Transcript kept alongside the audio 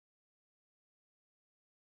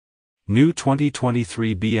New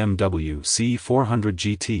 2023 BMW C 400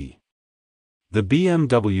 GT. The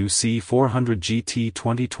BMW C 400 GT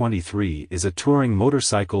 2023 is a touring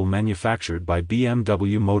motorcycle manufactured by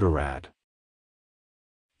BMW Motorrad.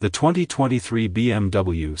 The 2023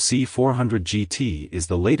 BMW C 400 GT is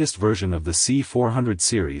the latest version of the C 400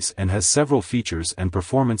 series and has several features and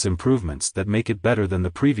performance improvements that make it better than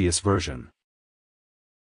the previous version.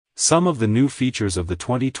 Some of the new features of the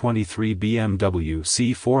 2023 BMW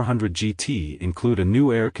C 400 GT include a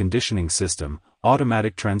new air conditioning system,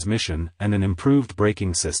 automatic transmission, and an improved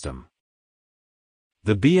braking system.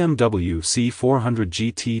 The BMW C 400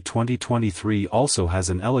 GT 2023 also has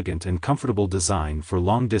an elegant and comfortable design for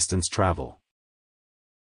long-distance travel.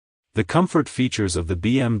 The comfort features of the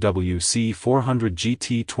BMW C 400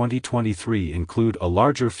 GT 2023 include a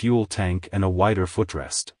larger fuel tank and a wider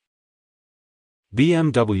footrest.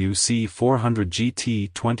 BMW C 400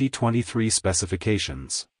 GT 2023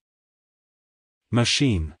 specifications.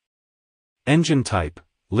 Machine. Engine type,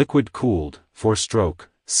 liquid-cooled, 4-stroke,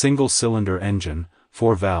 single-cylinder engine,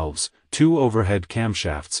 4 valves, 2 overhead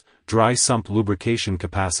camshafts, dry sump lubrication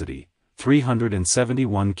capacity,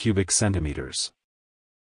 371 cubic centimeters.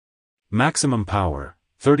 Maximum power,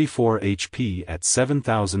 34 HP at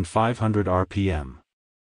 7,500 RPM.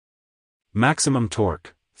 Maximum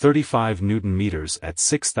torque, 35 Nm at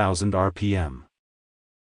 6,000 RPM.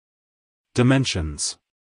 Dimensions.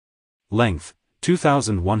 Length,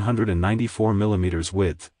 2,194 mm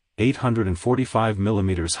width, 845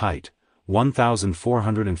 mm height,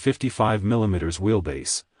 1,455 mm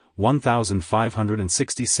wheelbase,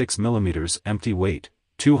 1,566 mm empty weight,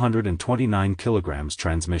 229 kg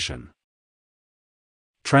transmission.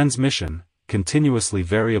 Transmission, continuously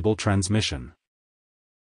variable transmission.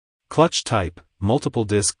 Clutch type, multiple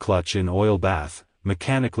disc clutch in oil bath,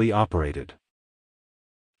 mechanically operated.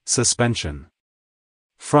 Suspension.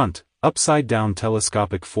 Front, upside-down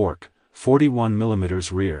telescopic fork, 41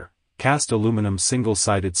 mm rear, cast aluminum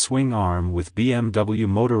single-sided swing arm with BMW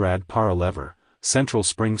Motorrad para lever, central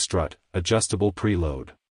spring strut, adjustable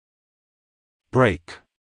preload. Brake.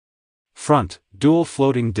 Front, dual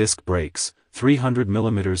floating disc brakes, 300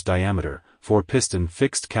 mm diameter, 4-piston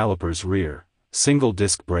fixed calipers rear, single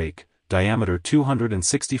disc brake, diameter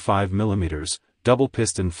 265 mm, double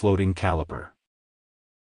piston floating caliper.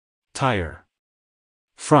 Tire.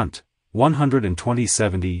 Front,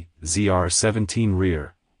 120/70, ZR17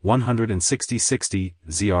 rear, 160/60,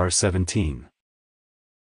 ZR17.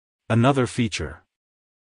 Another feature.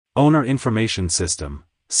 Owner information system,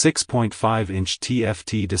 6.5-inch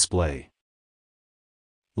TFT display.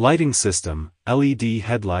 Lighting system, LED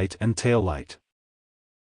headlight and taillight.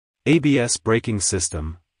 ABS braking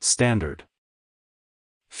system, standard.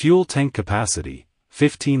 Fuel tank capacity,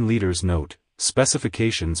 15 liters. Note,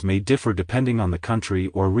 specifications may differ depending on the country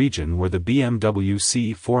or region where the BMW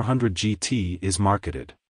C 400 GT is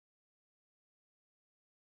marketed.